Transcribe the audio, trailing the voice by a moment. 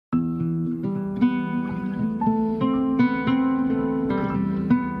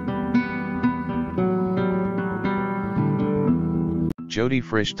Jody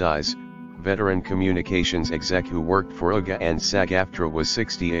Frisch dies, veteran communications exec who worked for WGA and SAG-AFTRA, was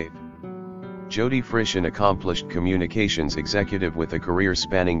 68. Jody Frisch, an accomplished communications executive with a career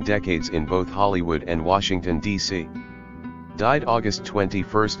spanning decades in both Hollywood and Washington, D.C., died August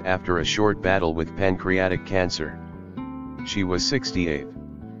 21 after a short battle with pancreatic cancer. She was 68.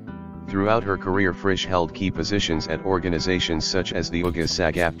 Throughout her career, Frisch held key positions at organizations such as the WGA,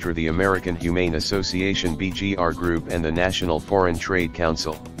 SAG-AFTRA, the American Humane Association, BGR Group, and the National Foreign Trade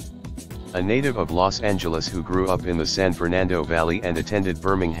Council. A native of Los Angeles who grew up in the San Fernando Valley and attended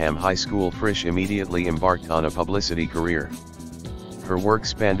Birmingham High School, Frisch immediately embarked on a publicity career. Her work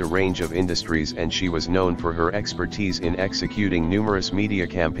spanned a range of industries, and she was known for her expertise in executing numerous media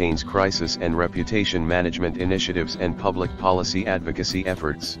campaigns, crisis and reputation management initiatives, and public policy advocacy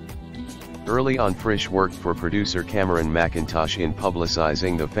efforts. Early on, Frisch worked for producer Cameron Mackintosh in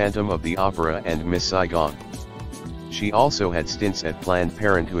publicizing The Phantom of the Opera and Miss Saigon. She also had stints at Planned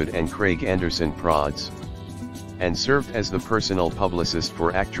Parenthood and Craig Anderson Prods, and served as the personal publicist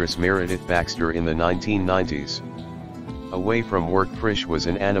for actress Meredith Baxter in the 1990s. Away from work, Frisch was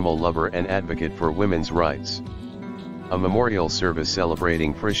an animal lover and advocate for women's rights. A memorial service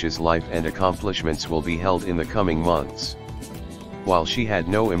celebrating Frisch's life and accomplishments will be held in the coming months. While she had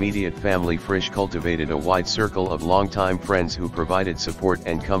no immediate family, Frisch cultivated a wide circle of longtime friends who provided support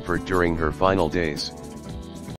and comfort during her final days.